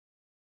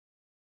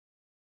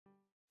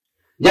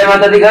Jai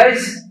Mata Di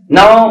guys.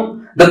 Now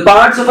the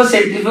parts of a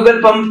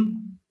centrifugal pump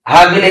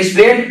have been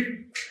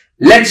explained.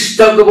 Let's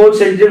talk about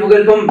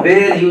centrifugal pump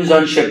where used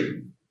on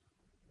ship.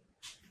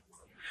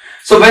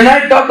 So when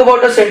I talk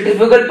about a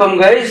centrifugal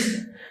pump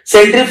guys,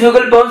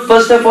 centrifugal pumps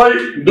first of all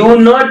do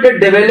not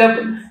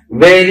develop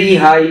very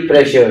high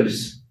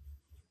pressures.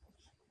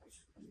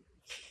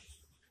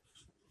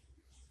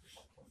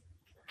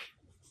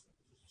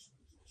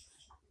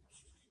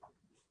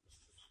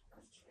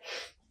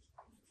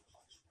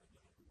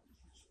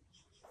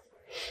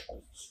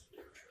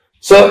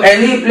 So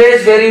any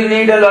place where you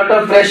need a lot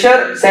of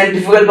pressure,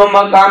 centrifugal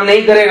pump काम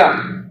नहीं करेगा.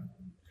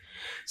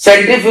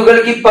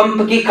 Centrifugal की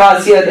pump की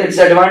खासियत, its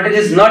advantage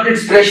is not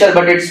its pressure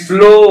but its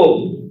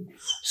flow.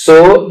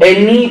 So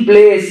any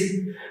place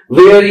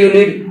where you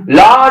need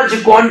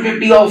large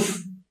quantity of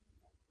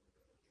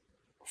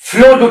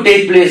flow to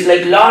take place,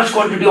 like large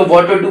quantity of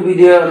water to be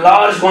there,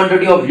 large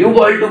quantity of lube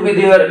oil to be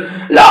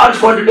there, large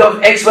quantity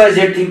of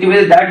XYZ thing to be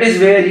there, that is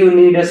where you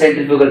need a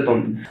centrifugal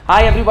pump.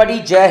 Hi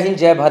everybody, Jai Hind,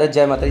 Jai Bharat,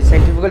 Jai Mata Di.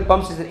 Centrifugal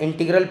pumps is an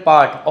integral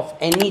part of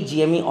any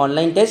GME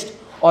online test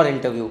or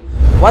interview.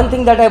 One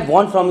thing that I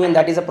want from you, and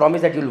that is a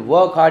promise that you'll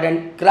work hard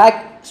and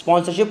crack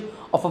sponsorship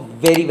of a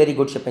very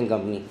good shipping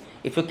company.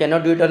 If you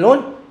cannot do it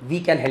alone, we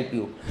can help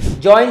you.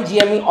 Join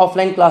GME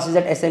offline classes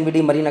at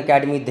SMBD Marine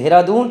Academy,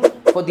 Dehradun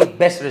for the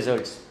best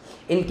results.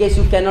 In case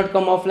you cannot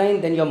come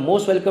offline, then you're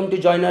most welcome to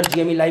join our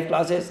GME live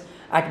classes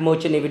at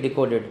Merchant Navy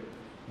Decoded.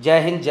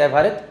 Jai Hind, Jai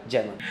Bharat,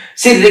 Jai Mata.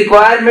 See,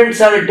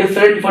 requirements are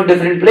different for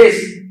different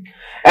places.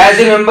 As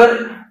you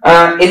remember,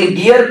 in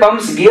gear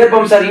pumps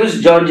are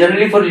used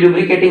generally for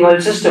lubricating oil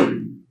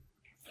system.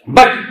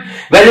 But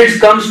when it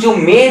comes to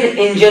main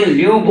engine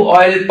lube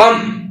oil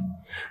pump,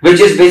 which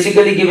is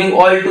basically giving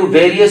oil to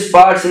various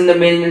parts in the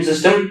main engine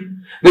system,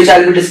 which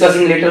I'll be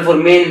discussing later for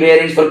main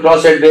bearings, for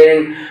crosshead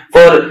bearing,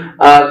 for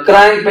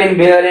crank pin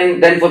bearing,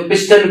 then for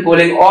piston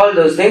cooling, all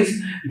those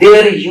things,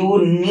 there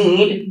you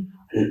need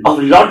a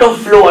lot of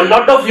flow, a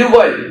lot of lube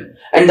oil,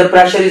 and the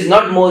pressure is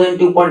not more than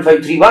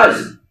 2.53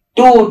 bars.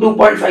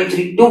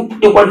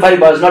 2.5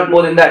 bars, not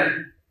more than that.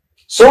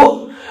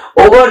 So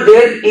over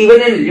there,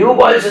 even in lube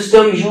oil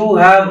system, you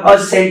have a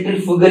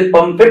centrifugal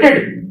pump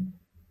fitted.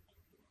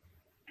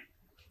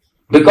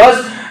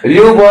 Because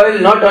lube oil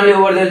not only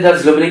over there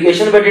does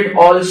lubrication, but it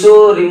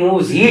also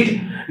removes heat,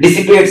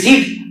 dissipates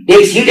heat,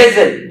 takes heat as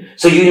well.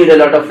 So you need a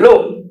lot of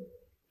flow.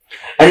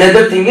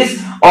 Another thing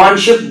is on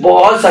ship,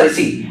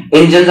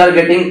 engines are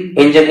getting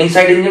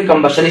inside engine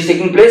combustion is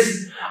taking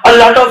place. A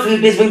lot of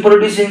heat is being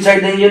produced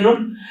inside the engine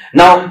room.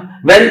 Now,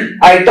 when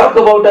I talk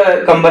about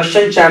a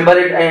combustion chamber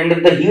and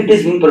if the heat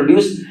is being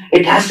produced,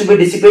 it has to be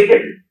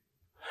dissipated.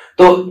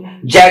 So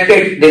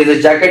jacket, there is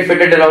a jacket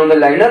fitted around the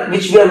liner,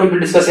 which we are going to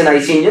discuss in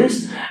IC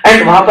engines,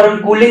 and वहां पर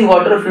हम cooling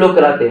water flow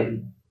कराते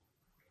हैं.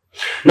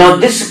 Now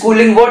this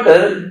cooling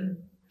water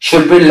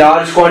should be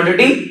large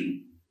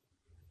quantity.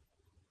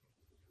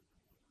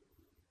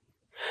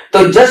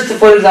 So just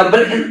for example,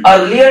 in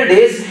earlier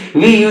days,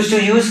 we used to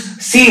use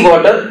sea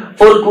water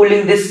for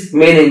cooling this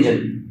main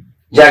engine,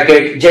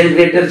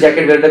 generator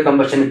jacket where the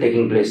combustion is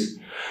taking place.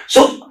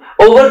 So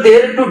over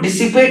there to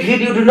dissipate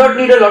heat, you do not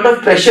need a lot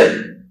of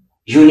pressure.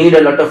 You need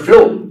a lot of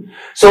flow.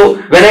 So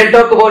when I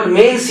talk about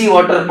main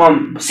seawater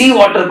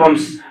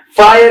pumps,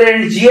 fire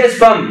and GS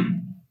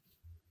pump,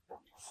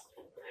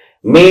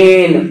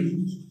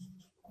 main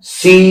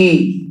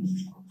seawater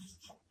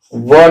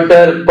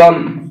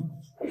pump,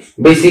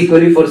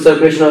 basically for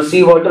circulation of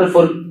seawater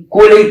for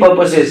cooling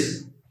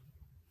purposes.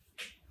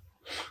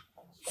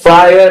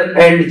 Fire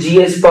and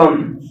GS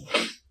pump.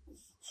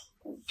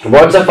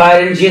 What's a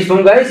fire and GS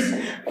pump, guys?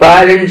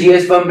 Fire and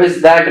GS pump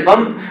is that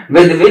pump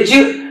with which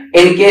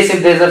in case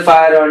if there is a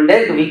fire on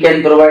deck, we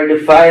can provide a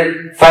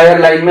fire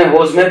line mein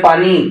hose mein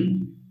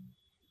pani.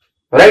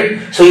 Right?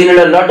 So you need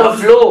a lot of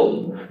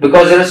flow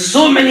because there are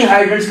so many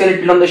hydrants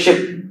connected on the ship.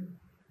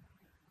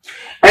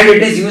 And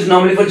it is used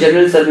normally for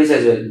general service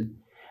as well.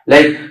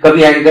 Like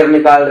kabhi anchor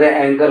nikal rahe,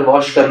 anchor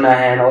wash karna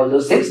hai and all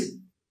those things.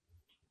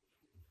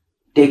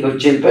 Take a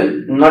chill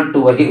pill, not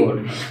to worry about.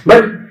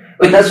 But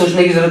itna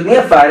sochne ki zarurat nahi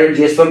hai. Fire and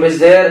GS pump is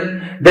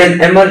there. Then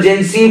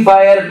emergency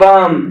fire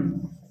pump.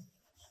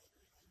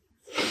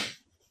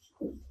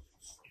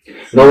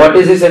 Now what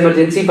is this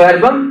emergency fire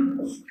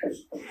pump?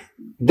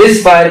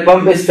 This fire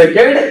pump is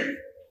fitted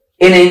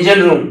in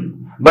engine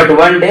room. But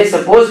one day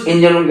suppose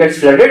engine room gets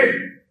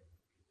flooded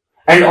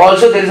and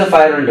also there is a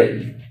fire on deck.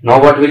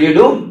 Now what will you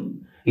do?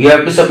 You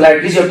have to supply,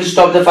 at least you have to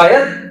stop the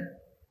fire.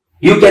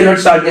 You cannot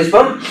start this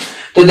pump.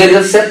 So there is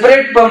a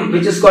separate pump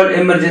which is called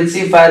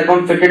emergency fire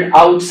pump fitted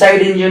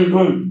outside engine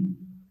room.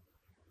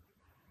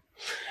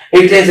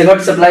 It has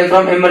got supply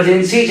from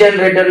emergency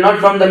generator, not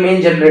from the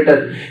main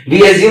generator.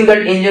 We assume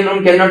that engine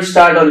room cannot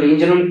start only.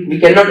 We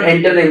cannot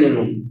enter the engine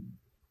room.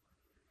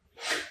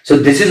 So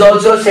this is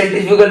also a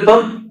centrifugal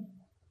pump.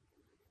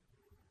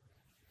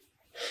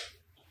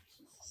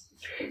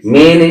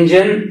 Main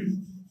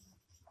engine,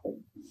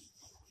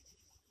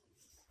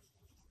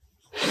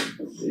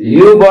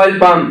 lube oil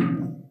pump.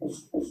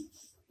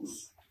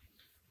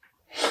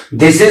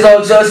 This is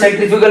also a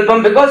centrifugal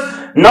pump because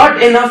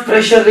not enough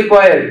pressure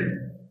required.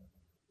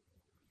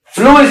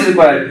 Flow is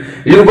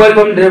required. Lube oil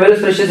pump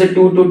develops pressure at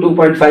 2 to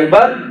 2.5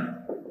 bar.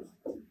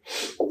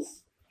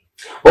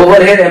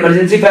 Over here,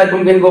 emergency fire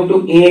pump can go up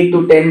to 8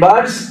 to 10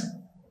 bars.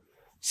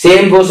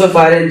 Same goes for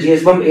fire and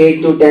GS pump,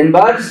 8 to 10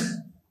 bars.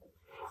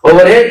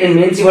 Over here, in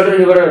main seawater,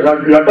 you got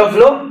a lot of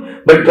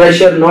flow, but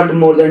pressure not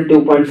more than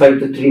 2.5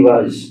 to 3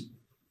 bars.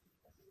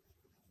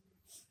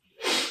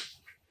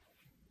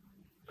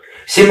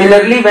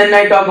 Similarly, when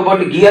I talk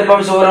about gear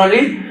pumps over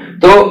only,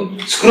 so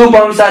screw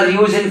pumps are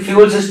used in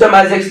fuel system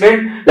as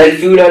explained, like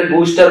fuel oil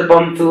booster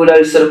pump, fuel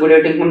oil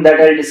circulating pump, that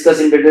I'll discuss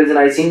in details in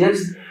IC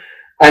engines.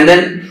 And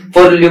then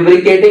for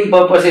lubricating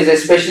purposes,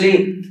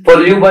 especially for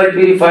lube oil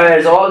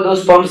purifiers, all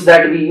those pumps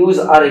that we use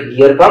are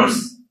gear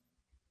pumps.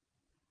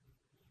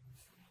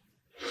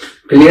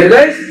 Clear,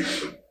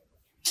 guys?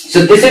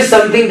 So this is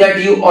something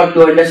that you ought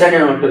to understand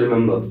and ought to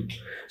remember.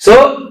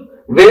 So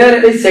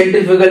where is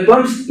centrifugal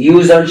pumps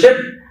used on ship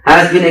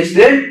has been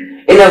explained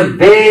in a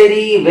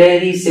very,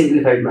 very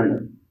simplified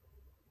manner.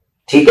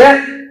 ठीक है?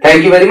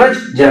 Thank you very much.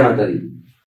 Jai Mata Di.